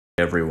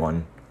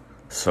Everyone.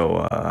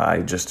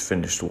 I just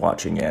finished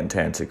watching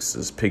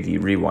Antantix's Piggy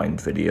Rewind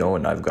video,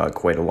 and I've got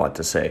quite a lot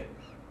to say.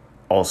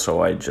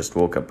 Also, I just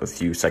woke up a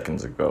few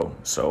seconds ago,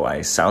 so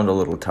I sound a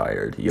little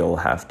tired. You'll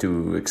have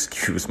to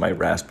excuse my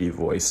raspy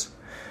voice.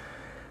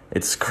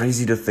 It's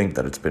crazy to think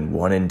that it's been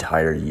one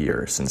entire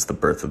year since the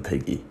birth of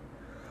Piggy.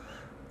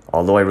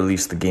 Although I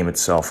released the game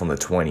itself on the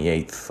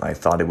 28th, I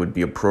thought it would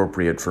be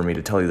appropriate for me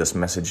to tell you this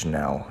message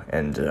now,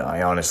 and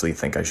I honestly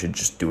think I should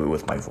just do it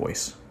with my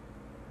voice.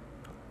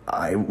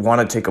 I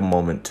want to take a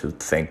moment to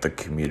thank the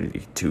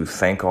community, to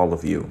thank all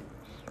of you.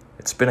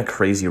 It's been a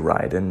crazy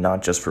ride, and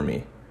not just for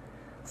me,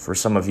 for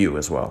some of you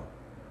as well.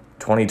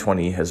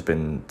 2020 has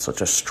been such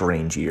a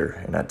strange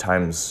year, and at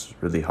times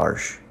really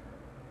harsh.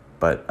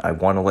 But I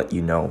want to let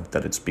you know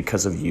that it's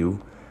because of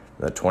you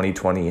that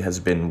 2020 has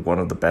been one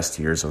of the best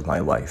years of my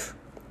life.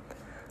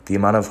 The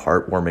amount of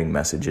heartwarming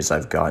messages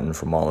I've gotten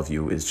from all of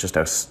you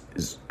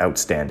is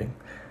outstanding.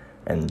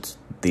 And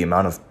the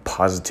amount of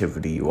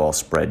positivity you all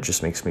spread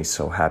just makes me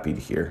so happy to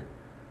hear.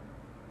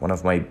 One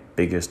of my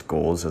biggest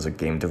goals as a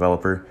game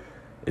developer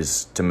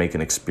is to make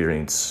an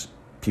experience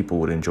people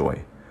would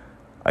enjoy.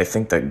 I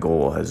think that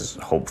goal has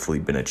hopefully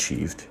been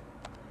achieved.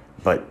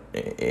 But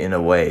in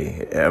a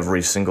way,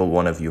 every single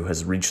one of you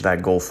has reached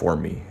that goal for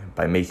me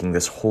by making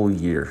this whole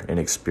year an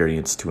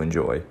experience to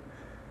enjoy.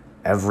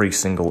 Every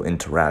single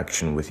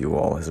interaction with you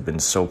all has been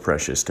so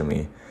precious to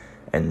me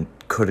and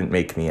couldn't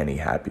make me any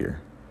happier.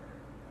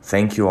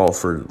 Thank you all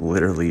for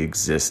literally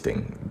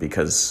existing,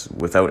 because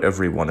without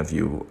every one of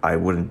you, I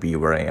wouldn't be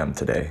where I am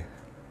today.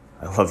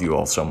 I love you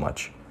all so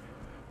much.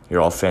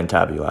 You're all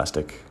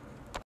fantabulastic.